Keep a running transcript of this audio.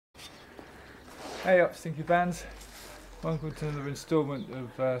Hey up Stinky fans, welcome to another instalment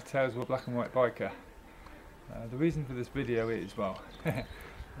of Tales of a Black and White Biker. The reason for this video is, well,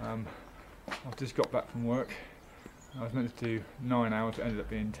 I've just got back from work. I was meant to do 9 hours, it ended up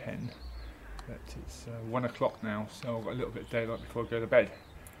being 10. But it's 1 o'clock now, so I've got a little bit of daylight before I go to bed.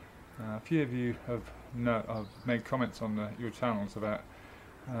 A few of you have made comments on your channels about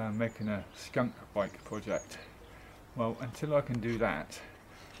making a skunk bike project. Well, until I can do that,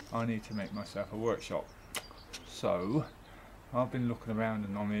 I need to make myself a workshop. So I've been looking around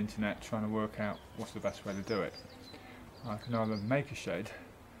and on the internet trying to work out what's the best way to do it. I can either make a shed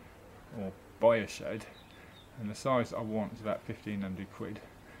or buy a shed, and the size I want is about 1500 quid,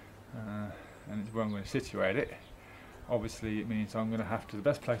 and it's where I'm going to situate it. Obviously it means I'm going to have to, the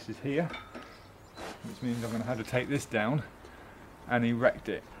best place is here, which means I'm going to have to take this down and erect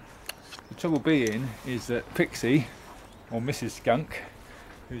it. The trouble being is that Pixie, or Mrs Skunk,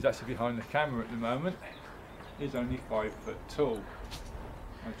 who's actually behind the camera at the moment, is only 5 foot tall.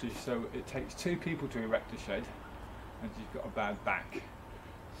 So it takes 2 people to erect a shed, and she's got a bad back.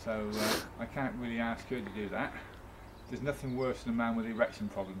 So I can't really ask her to do that. There's nothing worse than a man with erection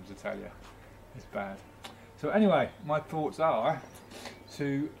problems, I tell you. It's bad. So anyway, my thoughts are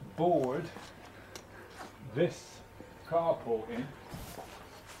to board this carport in.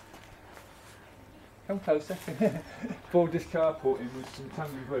 Come closer. Board this carport in with some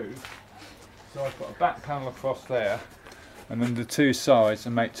kangaroo. So I've got a back panel across there, and then the 2 sides,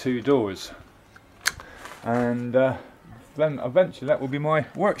 and make 2 doors. And then eventually that will be my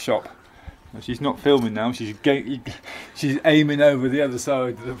workshop. Well, she's not filming now. She's aiming over the other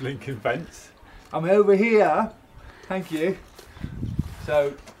side of the blinking fence. I'm over here. Thank you.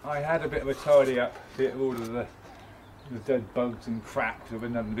 So I had a bit of a tidy up, get all of the dead bugs and crap, because I've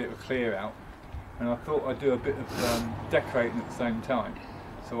been having a bit of a clear out. And I thought I'd do a bit of decorating at the same time.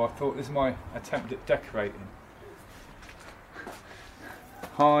 So I thought this is my attempt at decorating.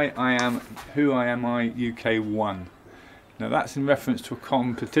 Hi, I am Who I Am I UK 1. Now that's in reference to a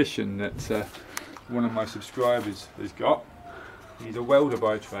competition that one of my subscribers has got. He's a welder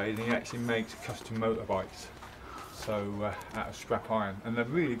by trade, and he actually makes custom motorbikes. So out of scrap iron, and they're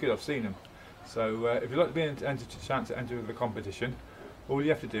really good. I've seen them. So if you'd like to be a chance to enter the competition, all you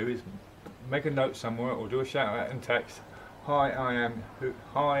have to do is make a note somewhere or do a shout out in text. Hi, I am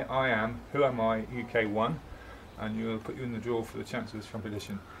Who Am I UK 1, and you'll put you in the draw for the chance of this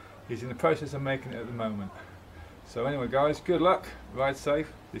competition. He's in the process of making it at the moment. So anyway guys, good luck, ride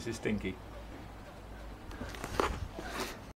safe. This is Stinky.